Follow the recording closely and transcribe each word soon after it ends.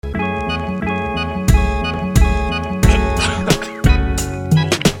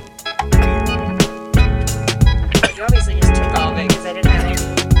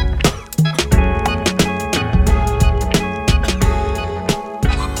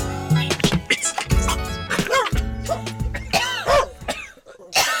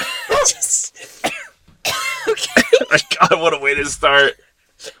God, what a way to start.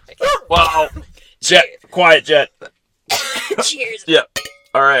 Wow. Jet, quiet, Jet. Cheers. Yep.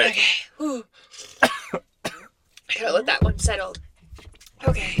 All right. Okay. Whew. I gotta let that one settle.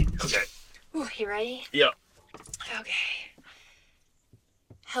 Okay. Okay. Whew, you ready? Yep. Okay.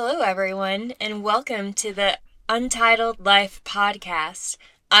 Hello, everyone, and welcome to the Untitled Life podcast.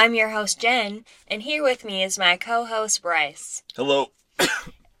 I'm your host, Jen, and here with me is my co-host, Bryce. Hello.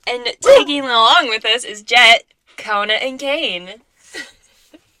 And tagging along with us is Jet, Kona, and Kane.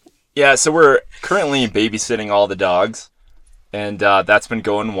 Yeah, so we're currently babysitting all the dogs, and that's been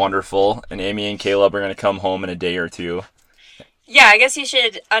going wonderful. And Amy and Caleb are going to come home in a day or two. Yeah, I guess you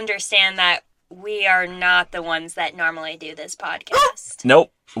should understand that we are not the ones that normally do this podcast.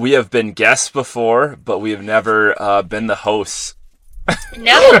 Nope. We have been guests before, but we have never been the hosts.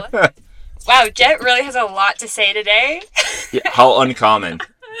 No. Wow, Jet really has a lot to say today. Yeah, how uncommon.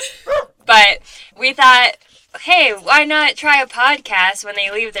 But we thought, hey, why not try a podcast when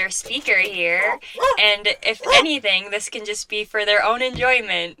they leave their speaker here? And if anything, this can just be for their own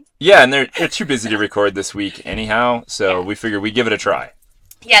enjoyment. Yeah, and they're too busy to record this week anyhow, so we figured we'd give it a try.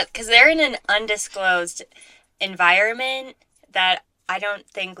 Yeah, because they're in an undisclosed environment that I don't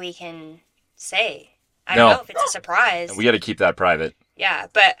think we can say. I don't know if it's a surprise. We got to keep that private. Yeah,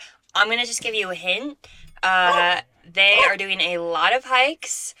 but I'm going to just give you a hint. They are doing a lot of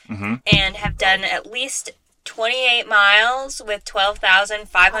hikes and have done at least 28 miles with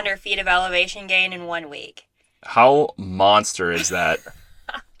 12,500 feet of elevation gain in 1 week. How monster is that?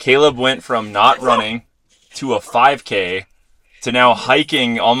 Caleb went from not running to a 5K to now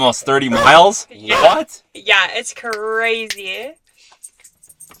hiking almost 30 miles? Yeah. What? Yeah, it's crazy.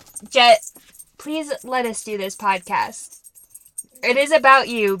 Jet, please let us do this podcast. It is about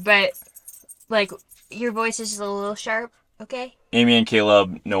you, but, your voice is just a little sharp, okay? Amy and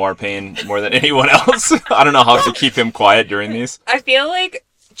Caleb know our pain more than anyone else. I don't know how to keep him quiet during these. I feel like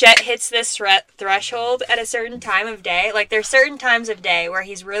Jet hits this threshold at a certain time of day. Like, there's certain times of day where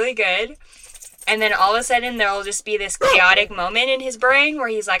he's really good, and then all of a sudden there'll just be this chaotic moment in his brain where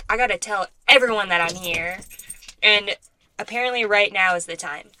he's like, I gotta tell everyone that I'm here. And apparently right now is the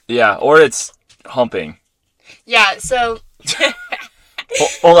time. Yeah, or it's humping. Yeah, so...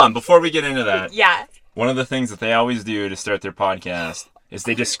 Hold on, before we get into that. Yeah. One of the things that they always do to start their podcast is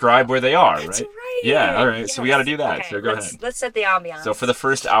they describe where they are, That's right. Yeah, all right. Yes. So we got to do that. Okay, So go ahead. Let's set the ambiance. So for the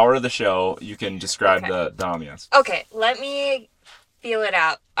first hour of the show, you can describe the ambiance. Okay, let me feel it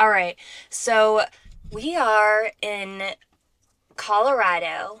out. All right. So we are in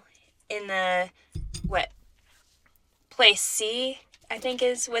Colorado in the, place C, I think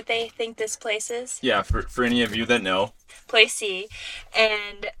is what they think this place is. Yeah, for any of you that know. Place C.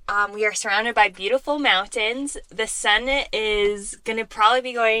 And we are surrounded by beautiful mountains. The sun is going to probably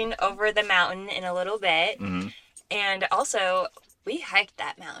be going over the mountain in a little bit. Mm-hmm. And also, we hiked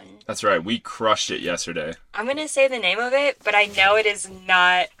that mountain. That's right. We crushed it yesterday. I'm going to say the name of it, but I know it is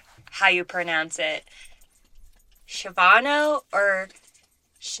not how you pronounce it. Shavano or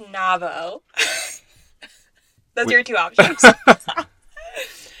Schnavo? Those are your two options.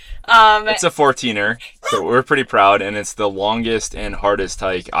 It's a 14er, so we're pretty proud, and it's the longest and hardest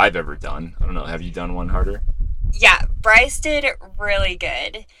hike I've ever done. I don't know, have you done one harder? Yeah, Bryce did really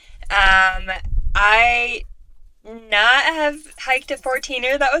good. I not have hiked a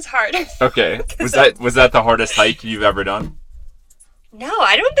 14er that was harder. Okay. Was that the hardest hike you've ever done? No,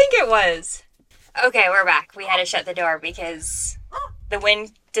 I don't think it was. Okay, we're back. We had to shut the door because the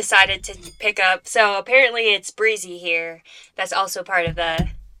wind decided to pick up. So apparently it's breezy here. That's also part of the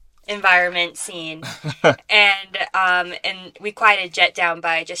environment scene. And we quieted Jet down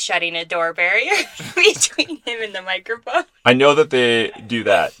by just shutting a door barrier between him and the microphone. I know that they do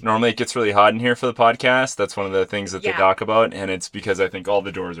that. Normally it gets really hot in here for the podcast. That's one of the things that they talk about, and it's because I think all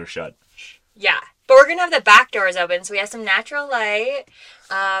the doors are shut. Yeah. But we're going to have the back doors open, so we have some natural light,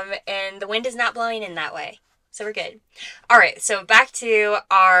 and the wind is not blowing in that way. So we're good. All right, so back to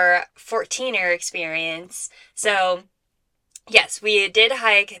our 14er experience. So, yes, we did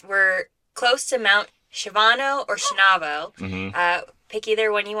hike. We're close to Mount Shavano or Schnavo. Mm-hmm. Pick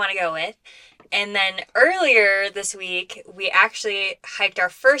either one you want to go with. And then earlier this week, we actually hiked our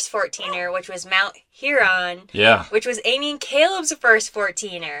first 14er, which was Mount Huron. Yeah. Which was Amy and Caleb's first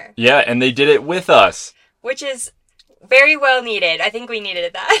 14er. Yeah, and they did it with us. Which is very well needed. I think we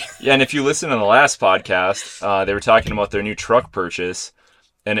needed that. Yeah, and if you listen to the last podcast, they were talking about their new truck purchase,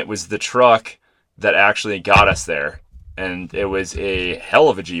 and it was the truck that actually got us there. And it was a hell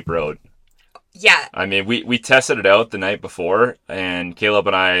of a Jeep road. Yeah. I mean, we tested it out the night before, and Caleb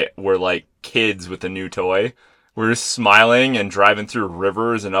and I were like kids with a new toy. we're smiling and driving through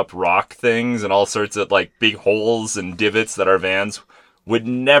rivers and up rock things and all sorts of like big holes and divots that our vans would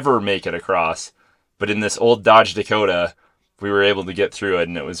never make it across. But in this old Dodge Dakota, we were able to get through it,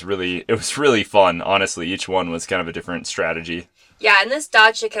 and it was really fun. Honestly, each one was kind of a different strategy. Yeah, and this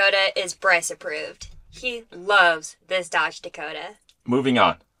Dodge Dakota is Bryce approved. He loves this Dodge Dakota. Moving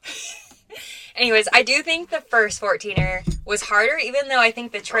on. Anyways, I do think the first 14er was harder, even though I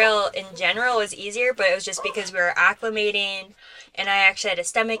think the trail in general was easier, but it was just because we were acclimating, and I actually had a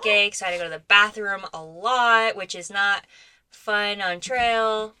stomach ache, so I had to go to the bathroom a lot, which is not fun on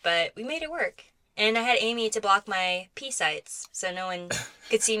trail, but we made it work. And I had Amy to block my pee sites, so no one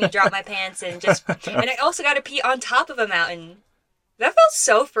could see me drop my pants and I also got to pee on top of a mountain. That felt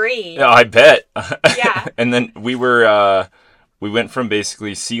so free. Yeah, I bet. Yeah. And then we went from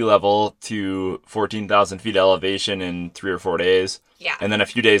basically sea level to 14,000 feet elevation in 3 or 4 days. Yeah. And then a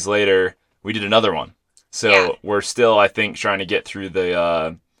few days later, we did another one. So we're still, I think, trying to get through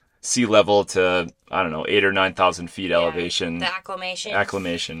the sea level to, I don't know, 8,000 or 9,000 feet elevation. The acclimation.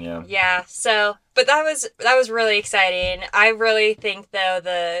 Acclimation, yeah. Yeah. So, but that was really exciting. I really think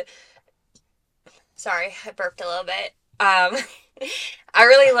though sorry, I burped a little bit. I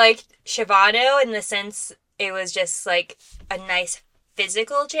really liked Shibano in the sense it was just like a nice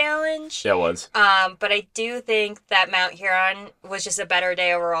physical challenge. Yeah, it was. But I do think that Mount Huron was just a better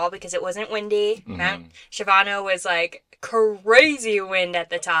day overall because it wasn't windy. Mm-hmm. Mount Shibano was like crazy wind at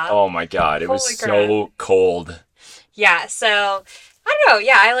the top. Oh my God, it was Holy so cold. Yeah, so I don't know.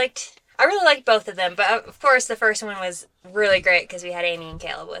 Yeah, I really liked both of them, but of course the first one was really great because we had Amy and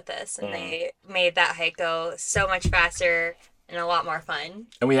Caleb with us, and they made that hike go so much faster and a lot more fun.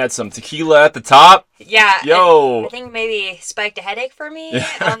 And we had some tequila at the top. Yeah. Yo! I think maybe spiked a headache for me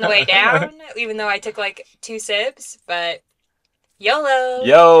on the way down, even though I took like 2 sips, but YOLO!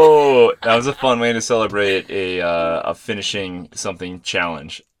 Yo! That was a fun way to celebrate a finishing something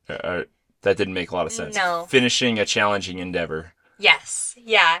challenge. That didn't make a lot of sense. No. Finishing a challenging endeavor. Yes.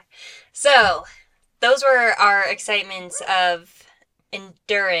 Yeah. So, those were our excitements of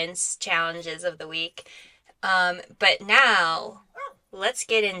endurance challenges of the week. But now, let's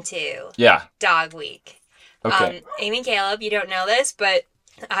get into Dog Week. Okay. Amy and Caleb, you don't know this, but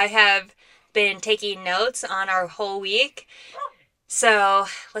I have been taking notes on our whole week. So,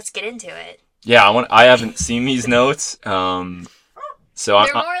 let's get into it. Yeah, I haven't seen these notes. So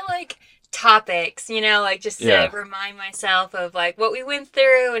they're more like topics, like just to remind myself of like what we went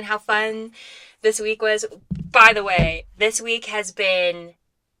through and how fun this week was. By the way, this week has been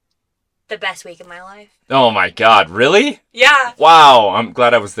the best week of my life. Oh my God, really? Yeah. Wow, I'm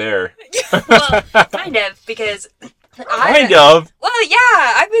glad I was there. Well, kind of, because Kind of. Well,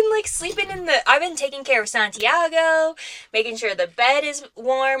 yeah, I've been like I've been taking care of Santiago, making sure the bed is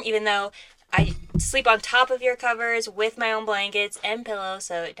warm, even though I sleep on top of your covers with my own blankets and pillows,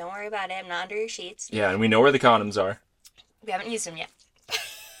 so don't worry about it. I'm not under your sheets. Yeah, and we know where the condoms are. We haven't used them yet.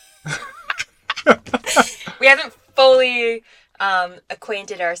 We haven't fully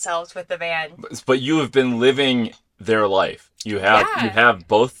acquainted ourselves with the van. But you have been living their life. You have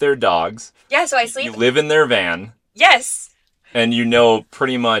both their dogs. Yeah, so I sleep. You live in their van. Yes. And you know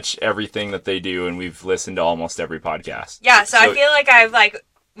pretty much everything that they do, and we've listened to almost every podcast. Yeah, so I feel like I've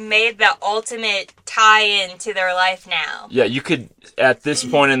made the ultimate tie-in to their life now. Yeah, you could, at this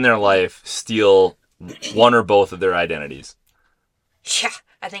point in their life, steal one or both of their identities. Yeah,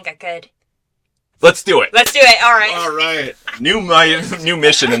 I think I could. Let's do it. Let's do it. All right. All right. New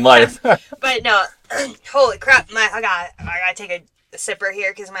mission in life. But no, holy crap! I gotta take a sipper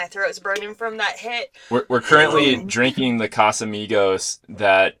here because my throat's burning from that hit. We're currently drinking the Casamigos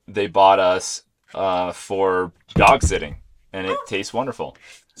that they bought us for dog sitting, and it tastes wonderful.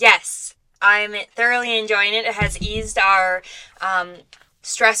 Yes, I'm thoroughly enjoying it. It has eased our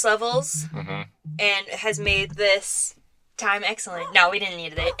stress levels and has made this time excellent. No, we didn't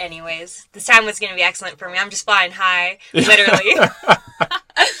need it anyways. This time was going to be excellent for me. I'm just flying high, literally.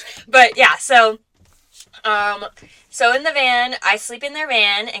 But yeah, so in the van, I sleep in their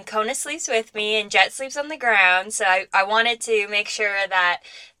van, and Kona sleeps with me, and Jet sleeps on the ground. So I wanted to make sure that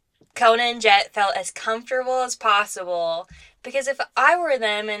Kona and Jet felt as comfortable as possible. Because if I were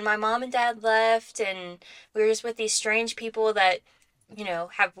them and my mom and dad left and we were just with these strange people that,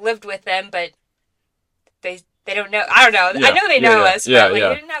 have lived with them, but they don't know. I don't know. Yeah, I know they know us, but we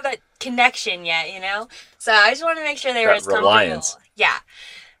didn't have that connection yet, So I just want to make sure they were as comfortable. Reliance. Yeah.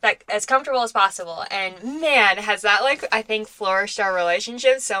 As comfortable as possible. And man, has that I think flourished our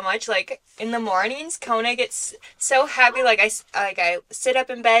relationship so much. In the mornings, Kona gets so happy. I sit up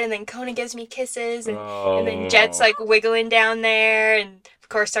in bed and then Kona gives me kisses and then Jet's wiggling down there, and of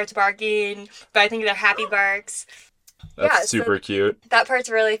course, starts barking, but I think they're happy barks. That's super cute. That part's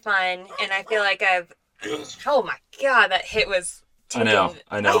really fun, and I feel like I've... Oh my god, that hit was... I know.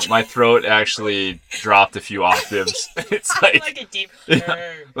 My throat actually dropped a few octaves. It's like a deep...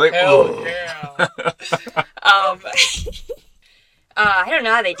 Yeah, Hell yeah. I don't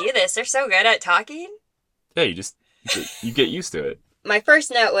know how they do this. They're so good at talking. Yeah, you get used to it. My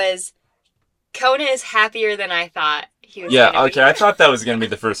first note was, Kona is happier than I thought he was. Yeah, okay. I thought that was going to be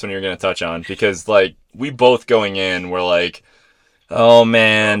the first one you were going to touch on because, like, we both going in were like, oh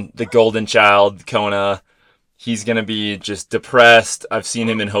man, the golden child, Kona, he's going to be just depressed. I've seen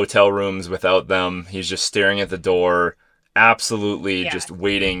him in hotel rooms without them. He's just staring at the door, absolutely just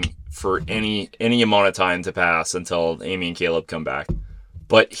waiting for any amount of time to pass until Amy and Caleb come back.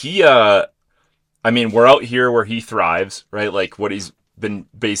 But he, I mean, we're out here where he thrives, right? Like what he's been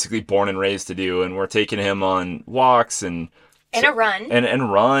basically born and raised to do, and we're taking him on walks and a run.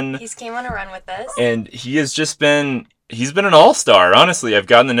 And run. He's came on a run with us. And he's been an all-star. Honestly, I've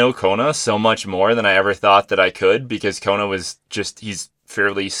gotten to know Kona so much more than I ever thought that I could because Kona was he's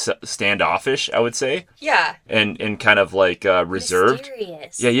fairly standoffish, I would say. Yeah. And kind of like reserved.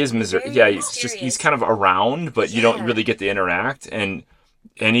 Mysterious. Yeah, he is mysterious. Yeah, he's kind of around, but you don't really get to interact. And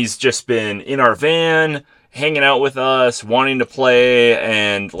he's just been in our van, hanging out with us, wanting to play,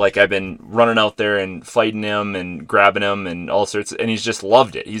 and like I've been running out there and fighting him and grabbing him and all sorts and he's just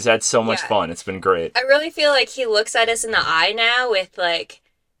loved it. He's had so much fun. It's been great. I really feel like he looks at us in the eye now with like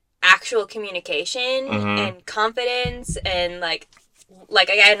actual communication and confidence and like I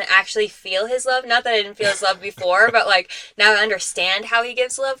can actually feel his love. Not that I didn't feel his love before, but like now I understand how he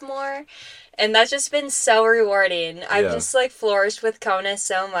gives love more. And that's just been so rewarding. I've just like flourished with Kona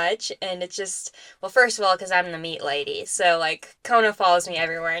so much. And it's just, well, first of all, because I'm the meat lady. So like Kona follows me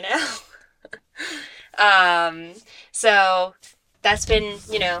everywhere now. So that's been,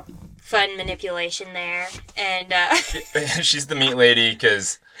 fun manipulation there. And she's the meat lady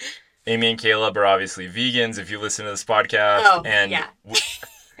because Amy and Caleb are obviously vegans if you listen to this podcast. Oh, and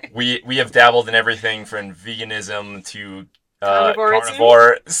we have dabbled in everything from veganism to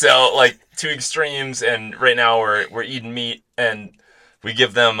carnivore. So like two extremes, and right now we're eating meat, and we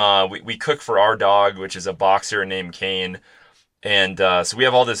give them we cook for our dog, which is a boxer named Kane, and so we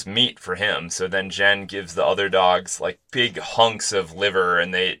have all this meat for him. So then Jen gives the other dogs like big hunks of liver,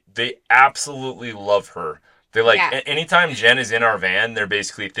 and they absolutely love her. They like anytime Jen is in our van, they're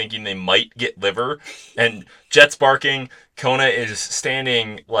basically thinking they might get liver, and Jet's barking. Kona is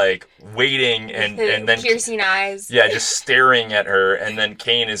standing like waiting and then piercing eyes. Yeah, just staring at her, and then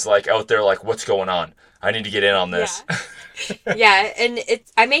Kane is like out there like, what's going on? I need to get in on this. Yeah, and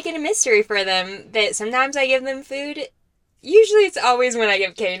I make it a mystery for them that sometimes I give them food. Usually it's always when I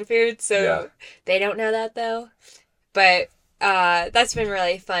give Kane food, so they don't know that though. But that's been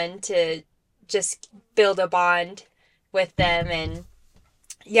really fun to just build a bond with them. And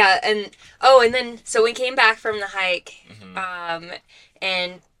then so we came back from the hike,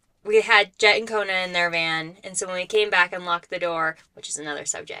 and we had Jet and Kona in their van, and so when we came back and locked the door, which is another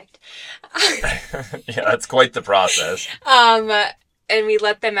subject. Yeah, that's quite the process. And we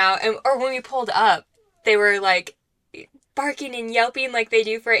let them out, or when we pulled up, they were like barking and yelping like they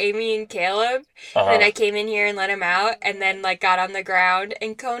do for Amy and Caleb. Then I came in here and let them out, and then like got on the ground,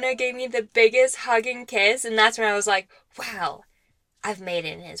 and Kona gave me the biggest hug and kiss, and that's when I was like, wow, I've made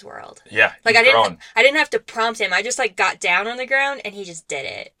it in his world. Yeah, like I didn't have to prompt him. I just like got down on the ground and he just did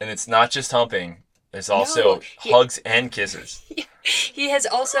it. And it's not just humping. It's also hugs and kisses. He has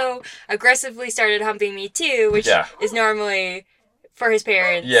also aggressively started humping me too, which is normally for his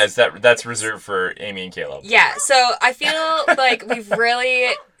parents. Yeah, that's reserved for Amy and Caleb. Yeah, so I feel like we've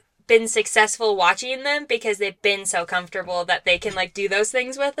really been successful watching them because they've been so comfortable that they can like do those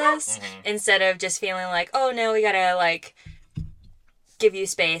things with us instead of just feeling like, oh no, we gotta like give you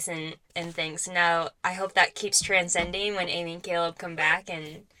space and things. Now, I hope that keeps transcending when Amy and Caleb come back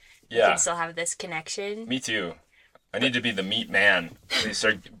and we can still have this connection. Me too. I need to be the meat man. They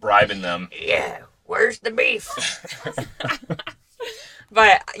start bribing them. Yeah, where's the beef?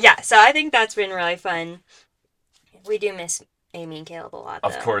 But yeah, so I think that's been really fun. We do miss Amy and Caleb a lot, though.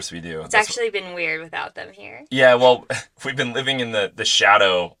 Of course we do. It's actually been weird without them here. Yeah, well, we've been living in the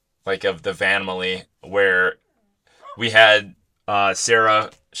shadow like of the family where we had Sarah,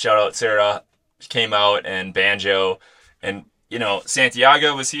 shout out Sarah, came out, and Banjo, and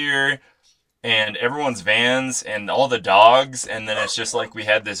Santiago was here, and everyone's vans and all the dogs, and then it's just like we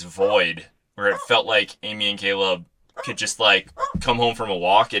had this void where it felt like Amy and Caleb could just like come home from a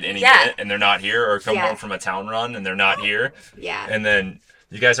walk at any minute and they're not here, or come home from a town run and they're not here. Yeah. And then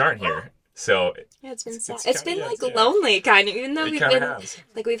you guys aren't here. So Yeah, it's been sad. it's It's kinda- been yeah, like yeah. lonely, kind of. Even though It we've kind of been has.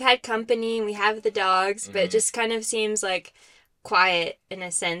 like we've had company and we have the dogs, but it just kind of seems like quiet in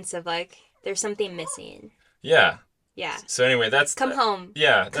a sense of like there's something missing. Yeah. Yeah. So anyway, that's Come home.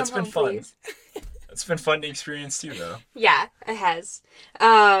 yeah, Come that's been home, fun. please. It's been fun to experience too, though. Yeah, it has.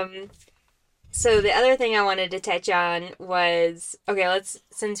 So the other thing I wanted to touch on was okay.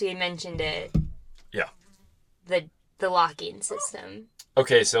 Since we mentioned it, Yeah. the locking system.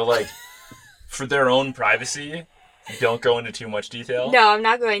 Okay, so like for their own privacy, don't go into too much detail. No, I'm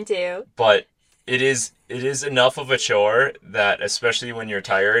not going to. But it is enough of a chore that especially when you're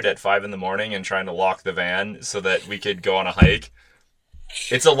tired at 5 a.m. and trying to lock the van so that we could go on a hike.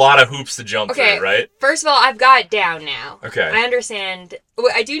 It's a lot of hoops to jump Okay, through, right? first of all, I've got it down now. Okay. I understand.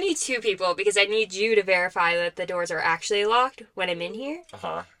 Well, I do need two people because I need you to verify that the doors are actually locked when I'm in here.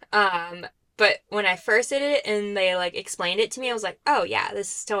 Uh-huh. But when I first did it and they like explained it to me, I was like, oh yeah, this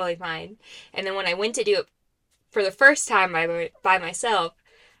is totally fine. And then when I went to do it for the first time by myself,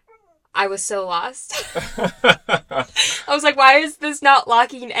 I was so lost. I was like, why is this not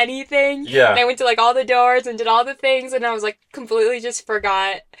locking anything? Yeah. And I went to like all the doors and did all the things and I was like completely just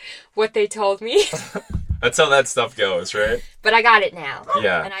forgot what they told me. That's how that stuff goes, right? But I got it now.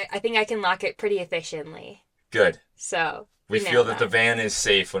 Yeah. And I think I can lock it pretty efficiently. Good. So We nailed feel that the van is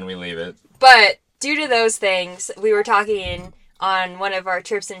safe when we leave it. But due to those things, we were talking on one of our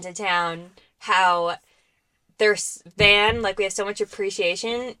trips into town how their van, like we have so much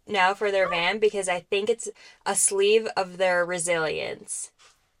appreciation now for their van because I think it's a sleeve of their resilience.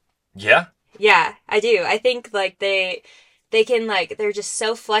 Yeah? Yeah, I do. I think like they can like they're just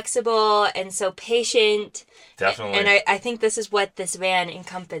so flexible and so patient. Definitely. And I think this is what this van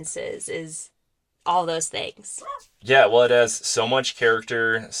encompasses is all those things. Yeah, well, it has so much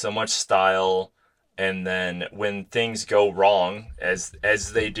character, so much style, and then when things go wrong, as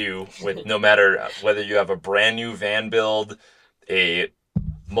they do, with no matter whether you have a brand new van build, a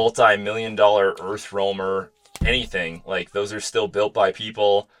multi-million-dollar Earth roamer, anything, like those are still built by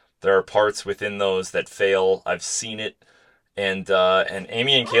people. There are parts within those that fail. I've seen it, and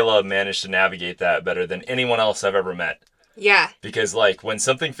Amy and Kayla managed to navigate that better than anyone else I've ever met. Yeah. Because like when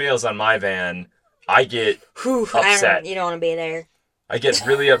something fails on my van, I get upset. You don't want to be there. I get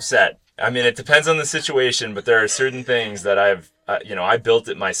really upset. I mean, it depends on the situation, but there are certain things that I built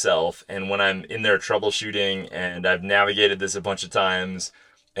it myself. And when I'm in there troubleshooting and I've navigated this a bunch of times,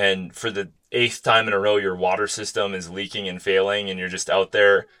 and for the 8th time in a row, your water system is leaking and failing, and you're just out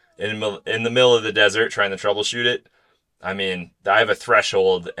there in the middle of the desert trying to troubleshoot it. I mean, I have a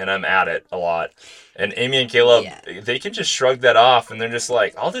threshold and I'm at it a lot. And Amy and Caleb, They can just shrug that off and they're just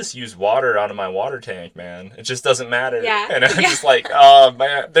like, I'll just use water out of my water tank, man. It just doesn't matter. Yeah. And I'm just like, oh,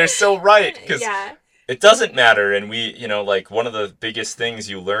 man, they're so right. Because it doesn't matter. And we, like one of the biggest things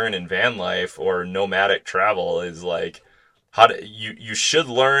you learn in van life or nomadic travel is like, you should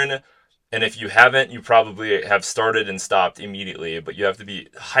learn. And if you haven't, you probably have started and stopped immediately. But you have to be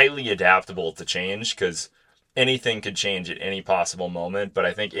highly adaptable to change because anything could change at any possible moment. But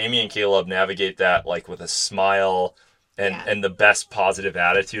I think Amy and Caleb navigate that like with a smile and the best positive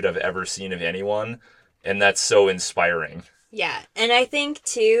attitude I've ever seen of anyone. And that's so inspiring. Yeah. And I think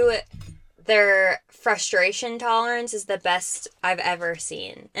too, their frustration tolerance is the best I've ever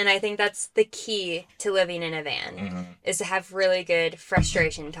seen. And I think that's the key to living in a van is to have really good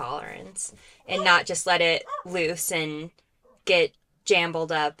frustration tolerance and not just let it loose and get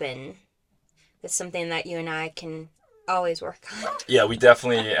jambled up. And it's something that you and I can always work on. Yeah, we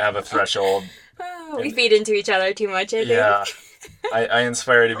definitely have a threshold. We feed into each other too much, I think. Yeah. I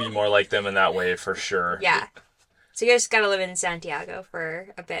inspire to be more like them in that way for sure. Yeah. So you guys gotta live in Santiago for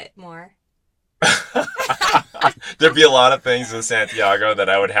a bit more. There'd be a lot of things with Santiago that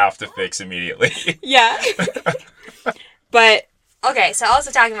I would have to fix immediately. Yeah. But, okay, so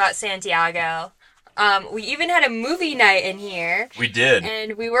also talking about Santiago, we even had a movie night in here. We did.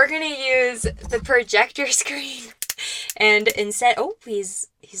 And we were going to use the projector screen. And instead, he's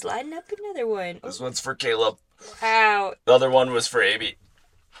lighting up another one. This one's for Caleb. Wow. The other one was for Amy.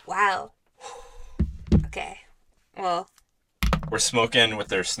 Wow. Okay. Well, we're smoking with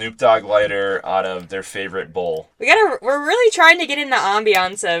their Snoop Dogg lighter out of their favorite bowl. We're really trying to get in the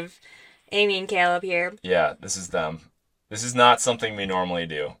ambiance of Amy and Caleb here. Yeah, this is them. This is not something we normally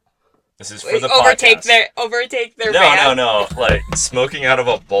do. This is for the podcast. Overtake their van. No. Like, smoking out of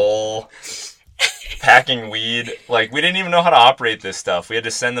a bowl, packing weed. Like, we didn't even know how to operate this stuff. We had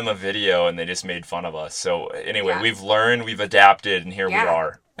to send them a video, and they just made fun of us. So, anyway, we've learned, we've adapted, and here we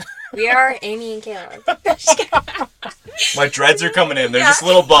are. We are Amy and Caleb. My dreads are coming in. They're just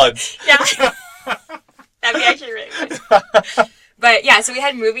little buds. Yeah. That'd be actually really good. But yeah, so we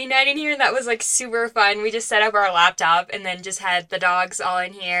had movie night in here, and that was like super fun. We just set up our laptop and then just had the dogs all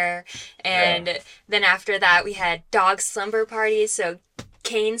in here. And then after that, we had dog slumber parties. So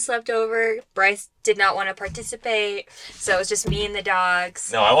Kane slept over. Bryce did not want to participate. So it was just me and the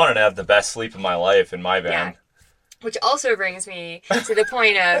dogs. No, I wanted to have the best sleep of my life in my van. Yeah. Which also brings me to the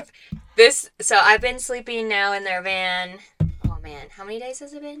point of this. So I've been sleeping now in their van. Oh man, how many days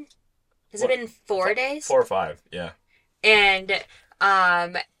has it been? Has it been 4 days? 4 or 5, yeah. And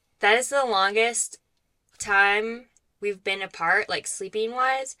that is the longest time we've been apart, like sleeping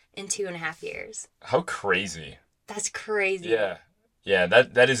wise, in 2.5 years. How crazy. That's crazy. Yeah. Yeah,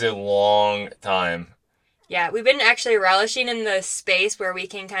 that is a long time. Yeah, we've been actually relishing in the space where we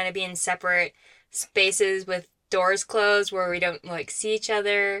can kind of be in separate spaces with doors closed where we don't like see each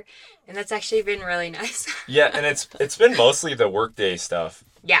other, and that's actually been really nice. Yeah, and it's been mostly the workday stuff.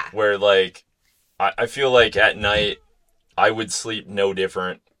 Yeah. Where like I feel like at night I would sleep no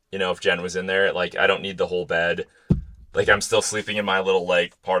different, if Jen was in there. Like, I don't need the whole bed. Like, I'm still sleeping in my little,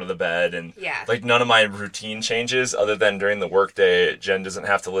 like, part of the bed. And, like, none of my routine changes other than during the workday. Jen doesn't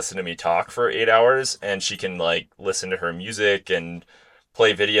have to listen to me talk for 8 hours. And she can, like, listen to her music and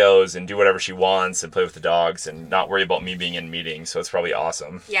play videos and do whatever she wants and play with the dogs and not worry about me being in meetings. So it's probably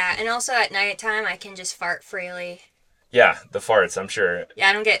awesome. Yeah, and also at nighttime, I can just fart freely. Yeah, the farts, I'm sure. Yeah,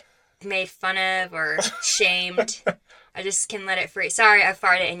 I don't get made fun of or shamed. I just can let it free. Sorry, I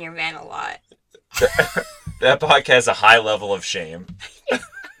farted in your van a lot. That podcast has a high level of shame.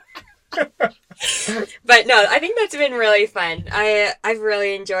 But no, I think that's been really fun. I've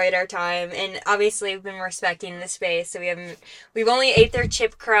really enjoyed our time, and obviously we've been respecting the space. So we've only ate their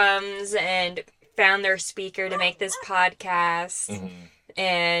chip crumbs and found their speaker to make this podcast. Mm-hmm.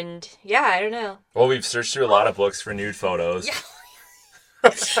 And yeah, I don't know. Well, we've searched through a lot of books for nude photos. Yeah.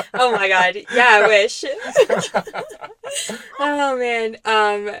 Oh my god. Yeah, I wish. Oh man.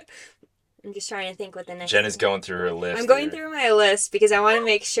 I'm just trying to think what the next Jen is going through her list. I'm going through my list because I want to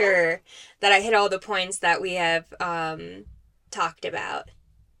make sure that I hit all the points that we have talked about.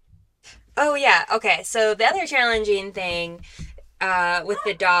 Oh yeah, okay. So the other challenging thing with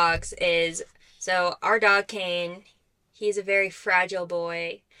the dogs is, so our dog Kane, he's a very fragile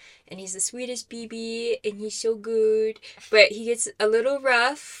boy. And he's the sweetest BB, and he's so good. But he gets a little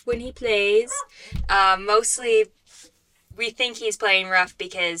rough when he plays. Mostly, we think he's playing rough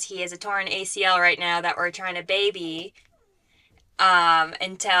because he has a torn ACL right now that we're trying to baby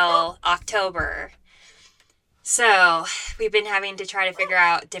until October. So, we've been having to try to figure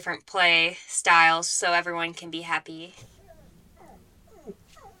out different play styles so everyone can be happy.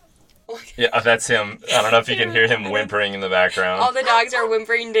 Yeah, that's him. I don't know if you can hear him whimpering in the background. All the dogs are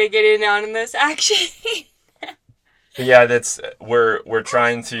whimpering to get in on this action. Yeah, we're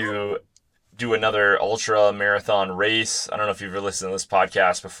trying to do another ultra marathon race. I don't know if you've ever listened to this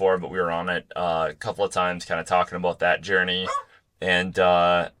podcast before, but we were on it a couple of times, kind of talking about that journey, and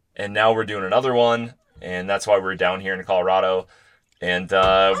now we're doing another one, and that's why we're down here in Colorado. And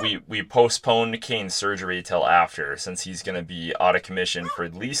we postponed Kane's surgery till after, since he's going to be out of commission for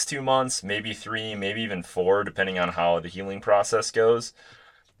at least 2 months, maybe 3, maybe even 4, depending on how the healing process goes.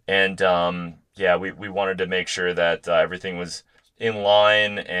 And we wanted to make sure that everything was in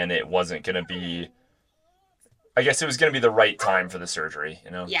line, and it wasn't going to be, I guess it was going to be the right time for the surgery,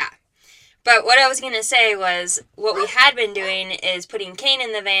 Yeah. But what I was going to say was, what we had been doing is putting Kane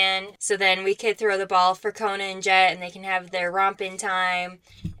in the van, so then we could throw the ball for Kona and Jet, and they can have their romping time.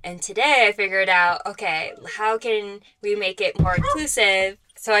 And today I figured out, okay, how can we make it more inclusive?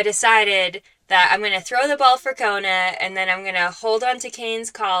 So I decided that I'm going to throw the ball for Kona, and then I'm going to hold on to Kane's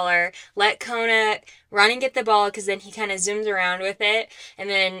collar, let Kona run and get the ball, because then he kind of zooms around with it, and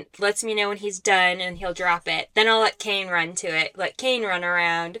then lets me know when he's done, and he'll drop it. Then I'll let Kane run to it, let Kane run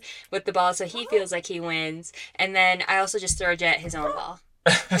around with the ball so he feels like he wins, and then I also just throw Jet his own ball.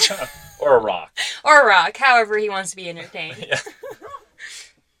 Or a rock. Or a rock, however he wants to be entertained. Yeah.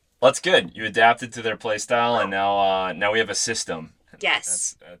 Well, that's good. You adapted to their play style, and now we have a system.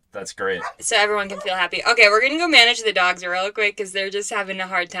 Yes. That's great. So everyone can feel happy. Okay, we're going to go manage the dogs real quick because they're just having a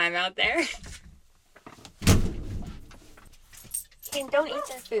hard time out there. Kane, don't eat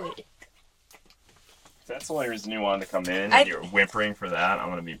their food. If that's the only reason you wanted to come in and you're whimpering for that, I'm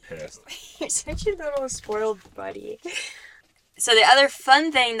going to be pissed. You're such a little spoiled buddy. So the other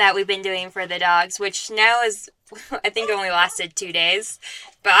fun thing that we've been doing for the dogs, which now is, I think only lasted 2 days,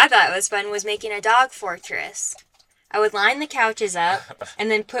 but I thought it was fun, was making a dog fortress. I would line the couches up and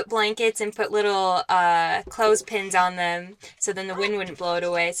then put blankets and put little clothespins on them so then the wind wouldn't blow it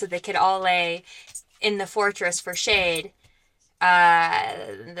away, so they could all lay in the fortress for shade.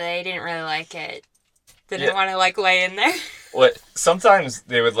 They didn't really like it. They didn't want to lay in there. what sometimes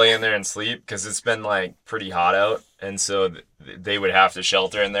they would lay in there and sleep because it's been like pretty hot out, and so they would have to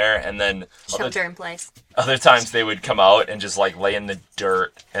shelter in there. And then Shelter in place. other times they would come out and just like lay in the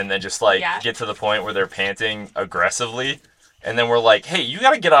dirt, and then just like Yeah. get to the point where they're panting aggressively, and then we're like, "Hey, you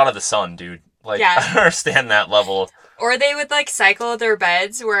got to get out of the sun, dude." Like, Yeah. I don't understand that level. Or they would like cycle their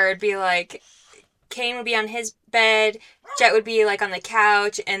beds where it'd be like Kane would be on his bed, Jet would be like on the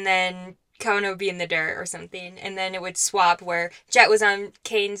couch, and then Kona would be in the dirt or something. And then it would swap where Jet was on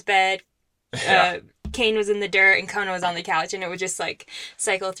Kane's bed, Yeah. Kane was in the dirt, and Kona was on the couch, and it would just like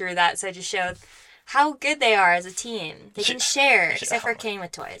cycle through that. So it just showed how good they are as a team. They can share, except for Kane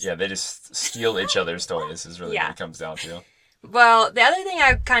with toys. Yeah, they just steal each other's toys. Is really Yeah. what it comes down to. Well, the other thing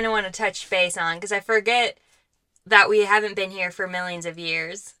I kind of want to touch base on, because I forget that we haven't been here for millions of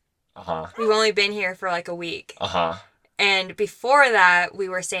years. Uh-huh. We've only been here for like a week. Uh-huh. And before that, we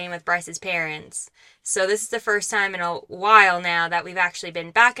were staying with Bryce's parents. So this is the first time in a while now that we've actually been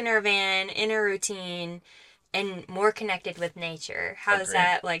back in our van, in a routine, and more connected with nature. How's Agreed.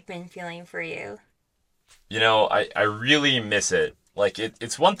 that like been feeling for you? You know, I really miss it. Like,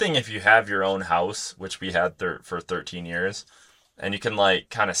 it's one thing if you have your own house, which we had for 13 years, and you can, like,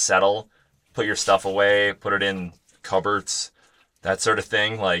 kind of settle, put your stuff away, put it in cupboards, that sort of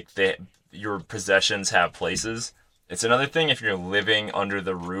thing. Like, your possessions have places. It's another thing if you're living under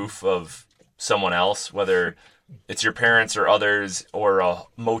the roof of someone else, whether it's your parents or others, or a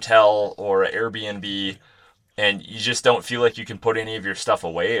motel or an Airbnb, and you just don't feel like you can put any of your stuff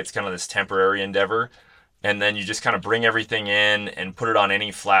away. It's kind of this temporary endeavor. And then you just kind of bring everything in and put it on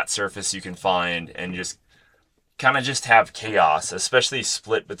any flat surface you can find, and just kind of just have chaos, especially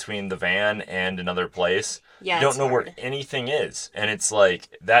split between the van and another place. Yeah, You don't it's know where hard. anything is. And it's like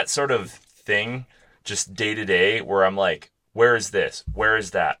that sort of thing, just day to day, where I'm like, where is this? Where is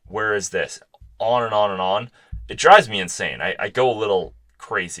that? Where is this? On and on and on. It drives me insane. I go a little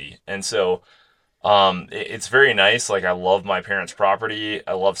crazy. And so it's very nice. Like, I love my parents' property.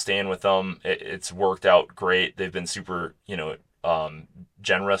 I love staying with them. It's worked out great. They've been super,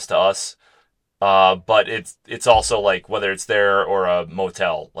 generous to us. But it's also like, whether it's there or a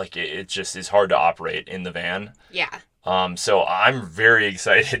motel, like it just is hard to operate in the van. Yeah. So I'm very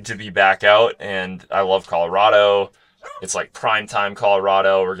excited to be back out, and I love Colorado. It's like prime time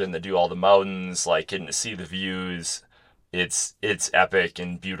Colorado. We're getting to do all the mountains, like getting to see the views. It's epic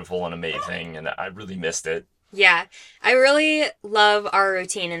and beautiful and amazing, and I really missed it. Yeah. I really love our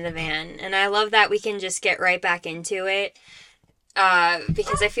routine in the van, and I love that we can just get right back into it.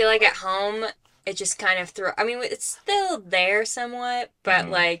 Because I feel like at home, it just kind of I mean, it's still there somewhat, but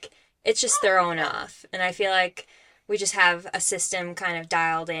like, it's just thrown off. And I feel like we just have a system kind of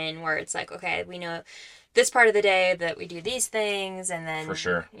dialed in where it's like, okay, we know this part of the day that we do these things, and then, For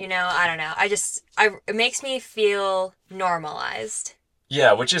sure. I don't know. It makes me feel normalized.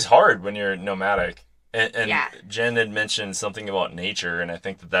 Yeah, which is hard when you're nomadic. And Yeah. Jen had mentioned something about nature, and I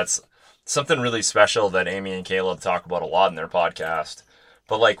think that's something really special that Amy and Caleb talk about a lot in their podcast.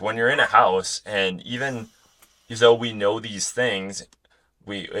 But like, when you're in a house, and even though we know these things,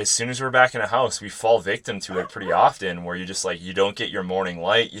 as soon as we're back in a house, we fall victim to it pretty often, where you just like, you don't get your morning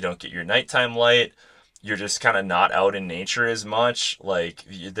light, you don't get your nighttime light, you're just kind of not out in nature as much. Like,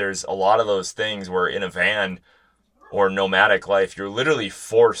 there's a lot of those things where in a van or nomadic life, you're literally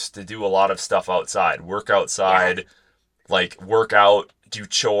forced to do a lot of stuff outside, work outside, like work out, do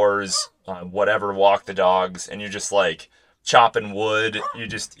chores, whatever, walk the dogs, and you're just like chopping wood.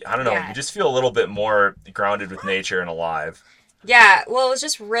 I don't know, Yeah. you just feel a little bit more grounded with nature and alive. Yeah, well, it was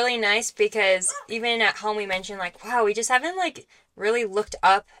just really nice because even at home we mentioned like, wow, we just haven't like really looked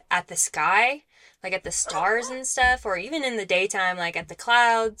up at the sky, like at the stars and stuff, or even in the daytime, like at the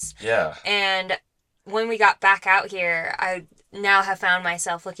clouds. Yeah. And when we got back out here, I now have found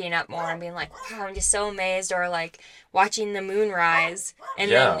myself looking up more and being like, wow, I'm just so amazed, or like watching the moon rise. And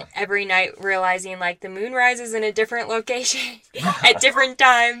Yeah. then every night realizing like the moon rises in a different location at different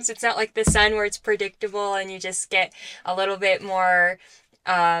times. It's not like the sun where it's predictable and you just get a little bit more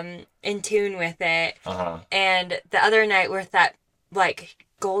in tune with it. Uh-huh. And the other night with that like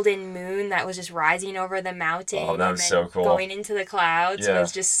golden moon that was just rising over the mountain, Oh, that and was then so cool. going into the clouds Yeah.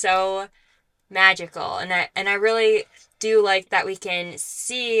 was just so magical. And I really do like that we can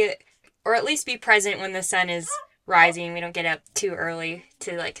see, or at least be present when the sun is rising. We don't get up too early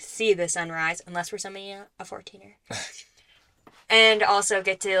to like see the sunrise, unless we're somebody a 14er. And also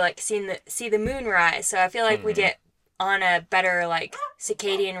get to like see the moon rise. So I feel like we get on a better like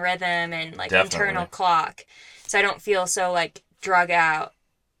circadian rhythm and like Definitely. internal clock. So I don't feel so like drug out,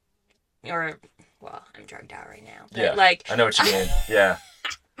 or well, I'm drugged out right now. But Yeah. like I know what you mean. Yeah.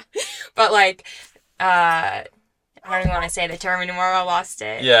 but like I don't even want to say the term anymore. I lost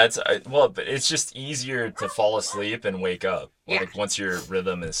it. Yeah, but it's just easier to fall asleep and wake up. Yeah. Like once your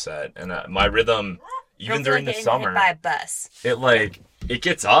rhythm is set. And my rhythm, even Don't feel during like the getting hit summer, by a bus. it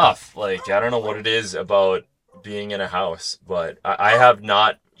gets off. Like I don't know what it is about being in a house, but I have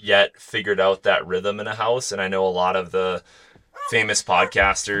not yet figured out that rhythm in a house. And I know a lot of the famous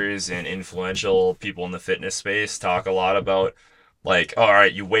podcasters and influential people in the fitness space talk a lot about like, all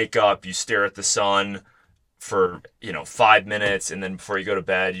right, you wake up, you stare at the sun for 5 minutes, and then before you go to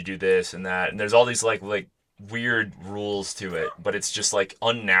bed you do this and that, and there's all these like weird rules to it, but it's just like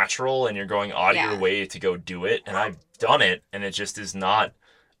unnatural, and you're going out of your way to go do it, and I've done it, and it just is not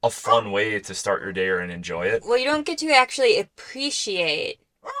a fun way to start your day or and enjoy it. Well, you don't get to actually appreciate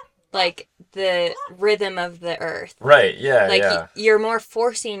like the rhythm of the earth, right? Yeah, like yeah. You're more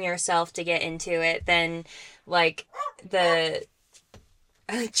forcing yourself to get into it than like the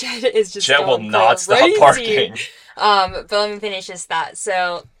Jet will not stop barking. But let me finish this thought.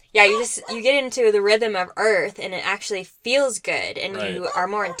 So yeah, you get into the rhythm of Earth, and it actually feels good, and you are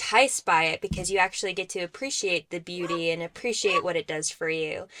more enticed by it because you actually get to appreciate the beauty and appreciate what it does for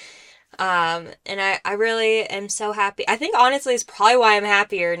you. And I really am so happy. I think honestly it's probably why I'm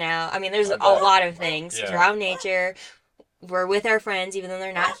happier now. I mean, there's a lot of things. Yeah. We're out in nature. We're with our friends, even though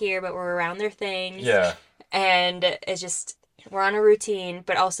they're not here, but we're around their things. Yeah. And it's just, we're on a routine,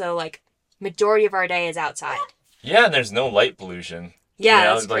 but also like majority of our day is outside. Yeah, and there's no light pollution.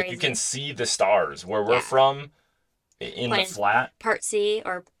 Yeah, that's like crazy. you can see the stars where we're from in the flat. Part C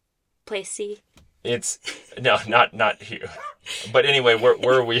or place C. It's no, not here. But anyway,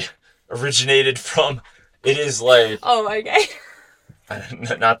 where we originated from, it is like okay.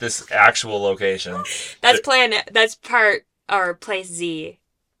 Not this actual location. That's part or place Z.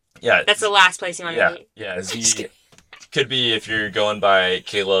 Yeah. That's the last place you want to be. Yeah, Z could be if you're going by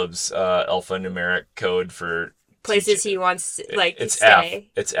Caleb's alphanumeric code for places he wants to stay.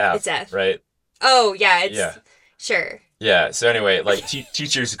 It's F, right? Oh yeah, sure. Yeah. So anyway, like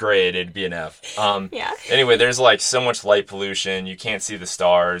teacher's grade, it'd be an F. Yeah. Anyway, there's like so much light pollution. You can't see the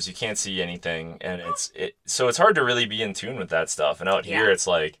stars. You can't see anything, and so it's hard to really be in tune with that stuff. And out here, it's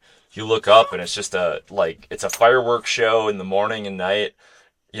like you look up and it's just it's a fireworks show in the morning and night,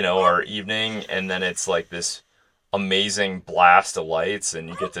 or evening, and then it's like this amazing blast of lights, and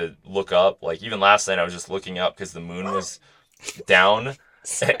you get to look up. Like even last night I was just looking up because the moon was down,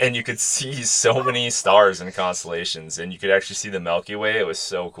 and you could see so many stars and constellations, and you could actually see the Milky Way. It was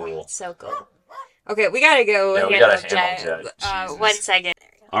so cool. So cool. Okay, we gotta go. Yeah, we gotta handle Jet. 1 second.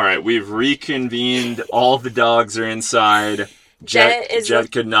 All right, we've reconvened. All the dogs are inside.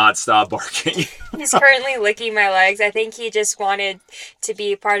 Jet could not stop barking. He's currently licking my legs. I think he just wanted to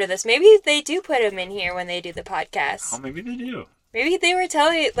be part of this. Maybe they do put him in here when they do the podcast. Oh, maybe they do. Maybe they were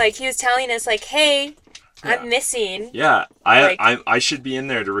he was telling us, like, hey, I'm missing. Yeah, I should be in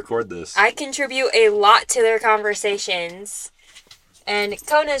there to record this. I contribute a lot to their conversations. And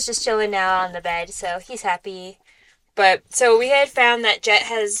Kona's just chilling now on the bed, so he's happy. But, so we had found that Jet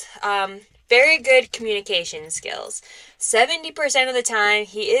has very good communication skills. 70% of the time,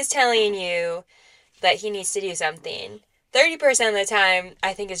 he is telling you that he needs to do something. 30% of the time,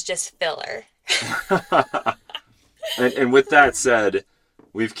 I think is just filler. and with that said,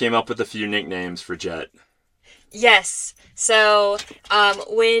 we've came up with a few nicknames for Jet. Yes. So,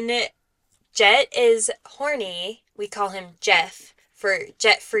 when Jet is horny, we call him Jeff for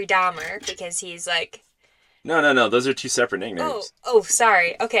Jet Free Dahmer because he's like... No. Those are two separate nicknames. Oh,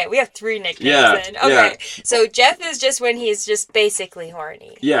 sorry. Okay, we have 3 nicknames then. Okay, so Jeff is just when he's just basically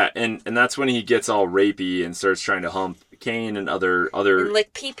horny. Yeah, and that's when he gets all rapey and starts trying to hump Kane and other and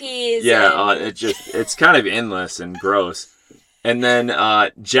lick pee-pees. Yeah, it's kind of endless and gross. And then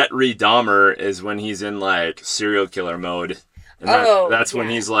Jet Re Dahmer is when he's in like serial killer mode. And that's when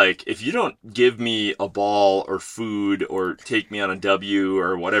he's like, if you don't give me a ball or food or take me on a W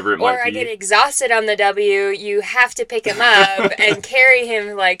or whatever it might be. Or I get exhausted on the W, you have to pick him up and carry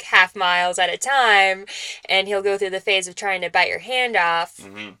him like half miles at a time, and he'll go through the phase of trying to bite your hand off.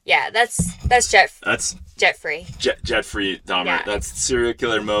 Mm-hmm. Yeah, that's Jet. That's Jet Free. Jet Free Dahmer. Yeah. That's serial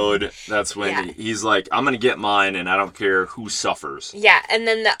killer mode. That's when he's like, I'm going to get mine and I don't care who suffers. Yeah, and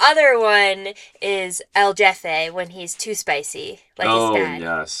then the other one is El Jefe when he's too spicy. Like his dad.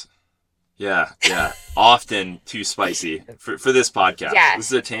 Yes. Yeah. Often too spicy for this podcast. Yeah. This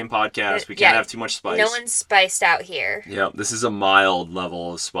is a tame podcast. We can't have too much spice. No one's spiced out here. Yeah, this is a mild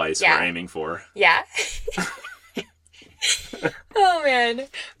level of spice we're aiming for. Yeah. Oh, man.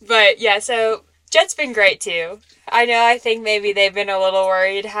 But, yeah, so Jet's been great, too. I think maybe they've been a little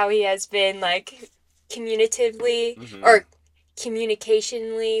worried how he has been, like, communicatively, or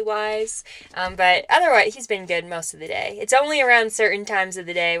communicationally wise. But otherwise, he's been good most of the day. It's only around certain times of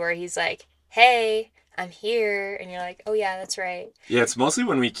the day where he's like, "Hey, I'm here," and you're like, "Oh yeah, that's right." Yeah, it's mostly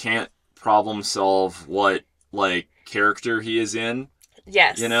when we can't problem solve what like character he is in. You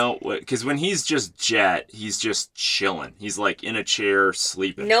Yes. know, because when he's just Jet, he's just chilling. He's like in a chair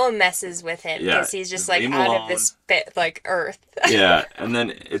sleeping. No one messes with him Yeah, because he's just just like leave him out of alone. this bit like earth. Yeah, and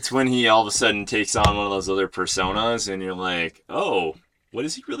then it's when he all of a sudden takes on one of those other personas, and you're like, oh, what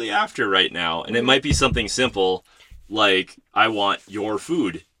is he really after right now? And it might be something simple, like, I want your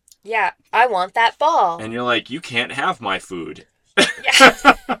food. Yeah, I want that ball. And you're like, you can't have my food.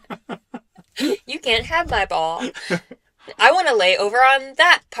 Yeah. You can't have my ball. I want to lay over on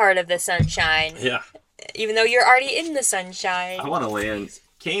that part of the sunshine. Yeah. Even though you're already in the sunshine. I want to lay in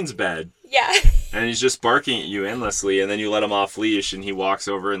Kane's bed. Yeah. And he's just barking at you endlessly, and then you let him off leash, and he walks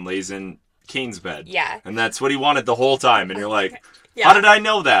over and lays in Kane's bed. Yeah. And that's what he wanted the whole time, and you're like, Yeah. how did I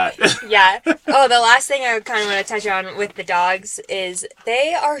know that? Yeah. Oh, the last thing I kind of want to touch on with the dogs is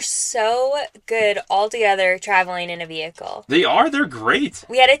they are so good all together traveling in a vehicle. They're great.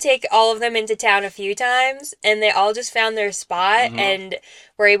 We had to take all of them into town a few times, and they all just found their spot and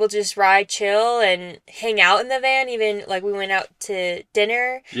were able to just ride chill and hang out in the van. Even like we went out to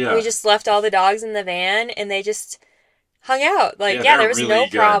dinner, Yeah. we just left all the dogs in the van, and they just hung out. Like, yeah, they're there was really no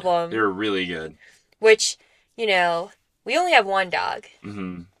good. problem. They're really good. Which, you know, we only have one dog,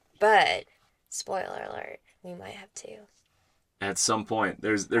 Mm-hmm. but spoiler alert, we might have two. At some point,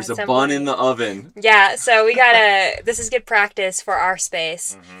 there's At a some bun point. in the oven. Yeah, so we gotta. This is good practice for our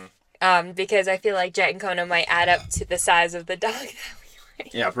space, because I feel like Jet and Kona might add up to the size of the dog.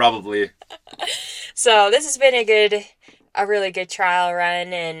 Yeah, probably. So this has been a really good trial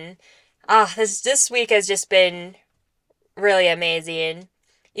run, and this week has just been really amazing.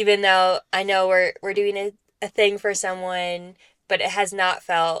 Even though I know we're doing a thing for someone, but it has not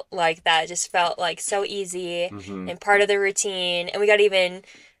felt like that. It just felt like so easy and part of the routine, and we got to even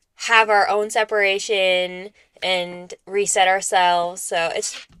have our own separation and reset ourselves. So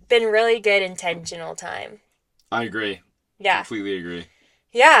it's been really good intentional time. I agree. Yeah. Completely agree.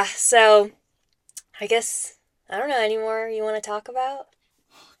 Yeah, so I guess I don't know any more you want to talk about?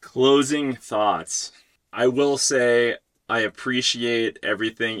 Closing thoughts. I will say I appreciate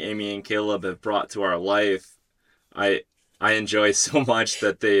everything Amy and Caleb have brought to our life. I enjoy so much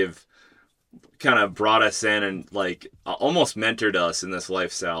that they've kind of brought us in and like almost mentored us in this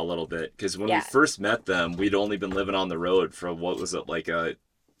lifestyle a little bit. Because when we first met them, we'd only been living on the road for what was it, like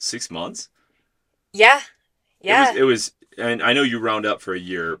 6 months? Yeah. Yeah. It was, and I know you round up for a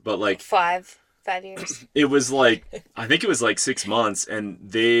year, but like 5 years. it was like, I think it was like 6 months, and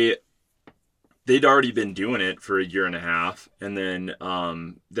they'd already been doing it for a year and a half. And then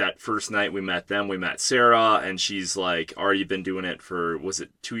that first night we met them, we met Sarah, and she's like already been doing it for, was it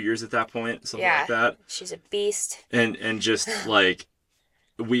 2 years at that point? Something like that. She's a beast. And just like,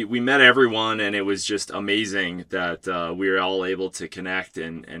 we met everyone, and it was just amazing that we were all able to connect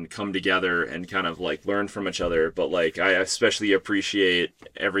and come together and kind of like learn from each other. But like, I especially appreciate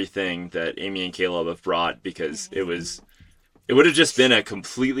everything that Amy and Caleb have brought, because it would have just been a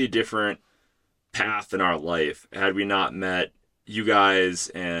completely different path in our life had we not met you guys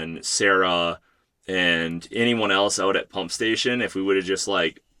and Sarah and anyone else out at Pump Station. If we would have just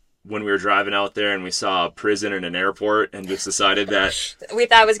like, when we were driving out there and we saw a prison and an airport and just decided that we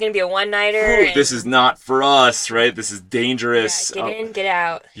thought it was going to be a one-nighter. This is not for us, right? This is dangerous. Yeah, get in, get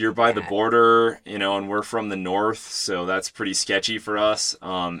out. You're by the border, and we're from the north, so that's pretty sketchy for us.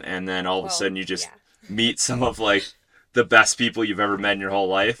 And then all of a sudden you just meet some of like the best people you've ever met in your whole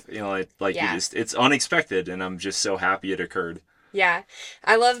life. It's unexpected, and I'm just so happy it occurred. Yeah.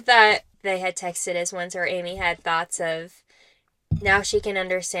 I love that they had texted us once, or Amy had thoughts of, now she can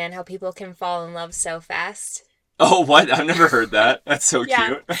understand how people can fall in love so fast. Oh, what? I've never heard that. That's so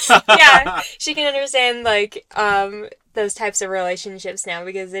cute. Yeah. She can understand like those types of relationships now,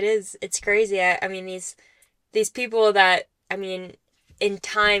 because it's crazy. I mean, these people that, I mean, in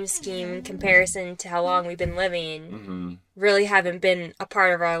time scheme comparison to how long we've been living, really haven't been a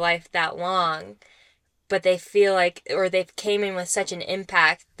part of our life that long, but they feel like, or they've came in with such an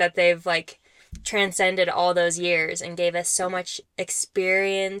impact that they've like transcended all those years and gave us so much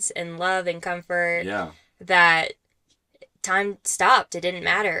experience and love and comfort that time stopped. It didn't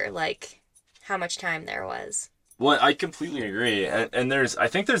matter like how much time there was. Well, I completely agree. And I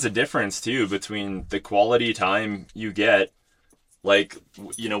think there's a difference too between the quality time you get. Like,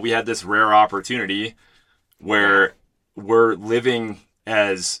 we had this rare opportunity where we're living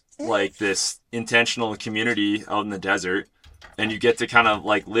as like this intentional community out in the desert. and you get to kind of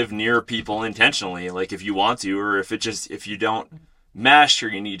like live near people intentionally, like if you want to, or if you don't mesh or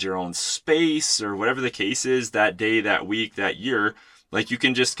you need your own space or whatever the case is that day, that week, that year, like you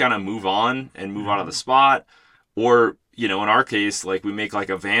can just kind of move on and move out of the spot. Or, in our case, like we make like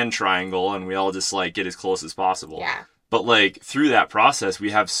a van triangle and we all just like get as close as possible. Yeah. But like through that process,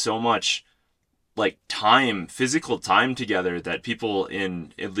 we have so much like time, physical time together that people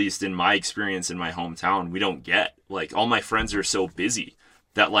at least in my experience in my hometown, we don't get. Like all my friends are so busy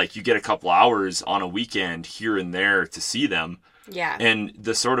that like you get a couple hours on a weekend here and there to see them. Yeah. And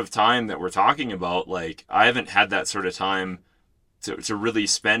the sort of time that we're talking about, like I haven't had that sort of time to really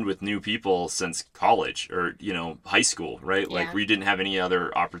spend with new people since college or, high school, right? Yeah. Like we didn't have any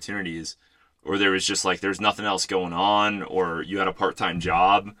other opportunities, or there was just like, there's nothing else going on, or you had a part-time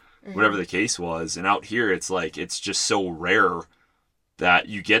job, whatever the case was. And out here, it's like, it's just so rare that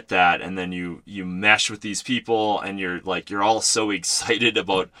you get that. And then you mesh with these people and you're all so excited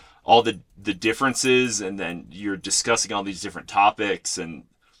about all the differences. And then you're discussing all these different topics, and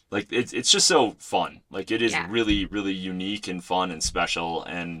like, it's just so fun. Like it is really, really unique and fun and special.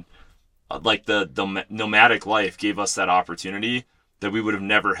 And like the nomadic life gave us that opportunity that we would have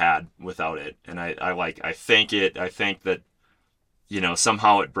never had without it. And I thank it. I thank that,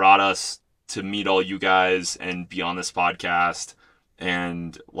 somehow it brought us to meet all you guys and be on this podcast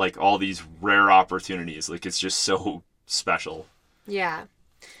and like all these rare opportunities. Like it's just so special. Yeah.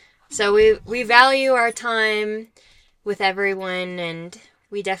 So we value our time with everyone, and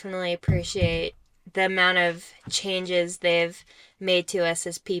we definitely appreciate the amount of changes they've made to us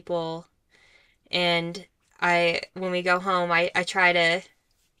as people. And when we go home, I try to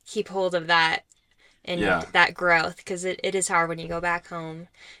keep hold of that and that growth, because it is hard when you go back home,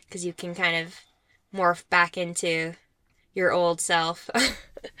 because you can kind of morph back into your old self.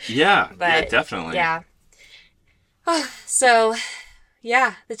 Yeah, definitely. Yeah. So,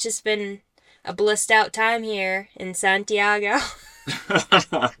 yeah, it's just been a blissed out time here in Santiago.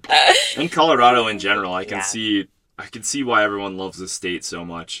 In Colorado in general, I can see why everyone loves the state so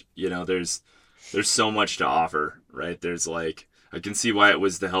much. There's so much to offer, right? There's like, I can see why it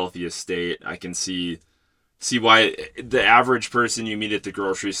was the healthiest state. I can see why the average person you meet at the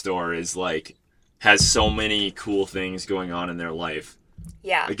grocery store is like, has so many cool things going on in their life.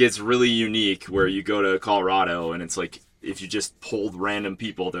 Yeah. Like it's really unique where you go to Colorado and it's like, if you just polled random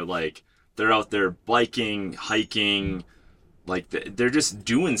people, they're out there biking, hiking, like they're just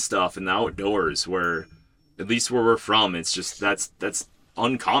doing stuff in the outdoors, where at least where we're from, it's just that's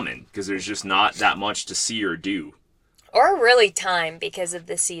uncommon because there's just not that much to see or do. Or really time because of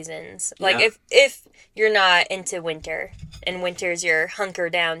the seasons. Like if you're not into winter and winter's your hunker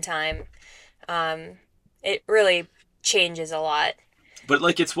down time, it really changes a lot. But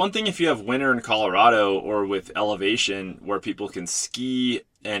like it's one thing if you have winter in Colorado or with elevation where people can ski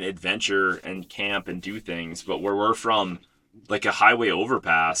and adventure and camp and do things, but where we're from, like a highway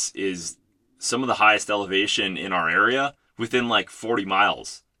overpass is some of the highest elevation in our area within like 40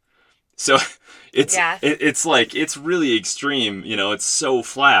 miles. So it's like, it's really extreme, it's so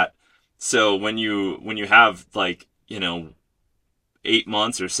flat. So when you have like, 8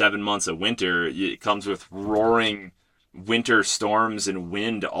 months or 7 months of winter, it comes with roaring winter storms and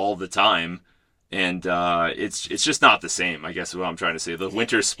wind all the time. And it's just not the same, I guess is what I'm trying to say. The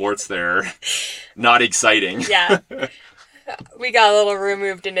winter sports there, not exciting. Yeah. We got a little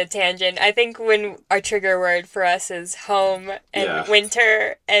removed in a tangent. I think when our trigger word for us is home and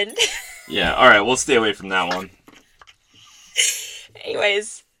winter and... Yeah, all right, we'll stay away from that one.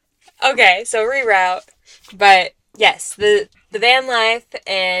 Anyways, okay, so reroute. But yes, the van life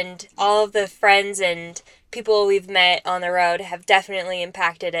and all of the friends and people we've met on the road have definitely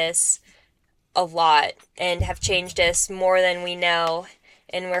impacted us a lot and have changed us more than we know,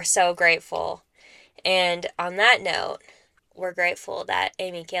 and we're so grateful. And on that note, we're grateful that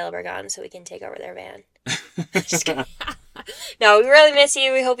Amy and Caleb are gone so we can take over their van. Just kidding. No, we really miss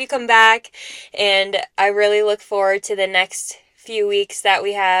you. We hope you come back. And I really look forward to the next few weeks that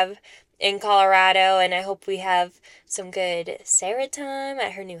we have in Colorado. And I hope we have some good Sarah time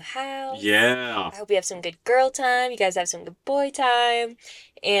at her new house. Yeah. I hope we have some good girl time. You guys have some good boy time.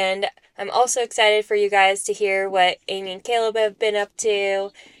 And I'm also excited for you guys to hear what Amy and Caleb have been up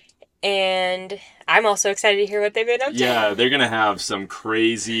to. And I'm also excited to hear what they've been up to. Yeah, they're going to have some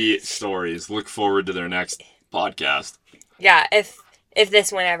crazy stories. Look forward to their next podcast. Yeah, if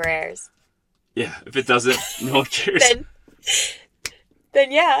this one ever airs. Yeah, if it doesn't, no one cares.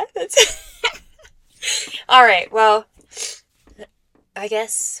 then yeah, that's... All right, well, I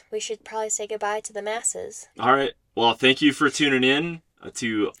guess we should probably say goodbye to the masses. All right, well, thank you for tuning in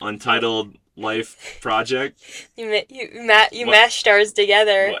to Untitled life project. You mashed ours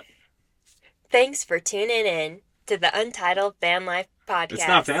together. What? Thanks for tuning in to the Untitled Van Life Podcast. It's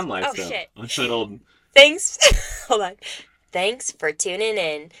not van life, Oh, though. shit. Untitled. Thanks. Hold on. Thanks for tuning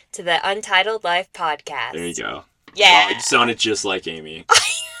in to the Untitled Life Podcast. There you go. Yeah. Wow, you sounded just like Amy.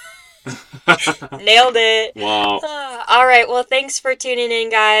 Nailed it. Wow. All right. Well, thanks for tuning in,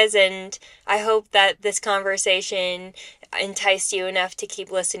 guys. And I hope that this conversation enticed you enough to keep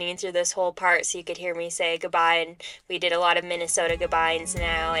listening through this whole part so you could hear me say goodbye. And we did a lot of Minnesota goodbyes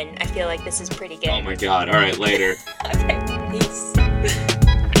now. And I feel like this is pretty good. Oh, my God. All right, later. Okay. Peace.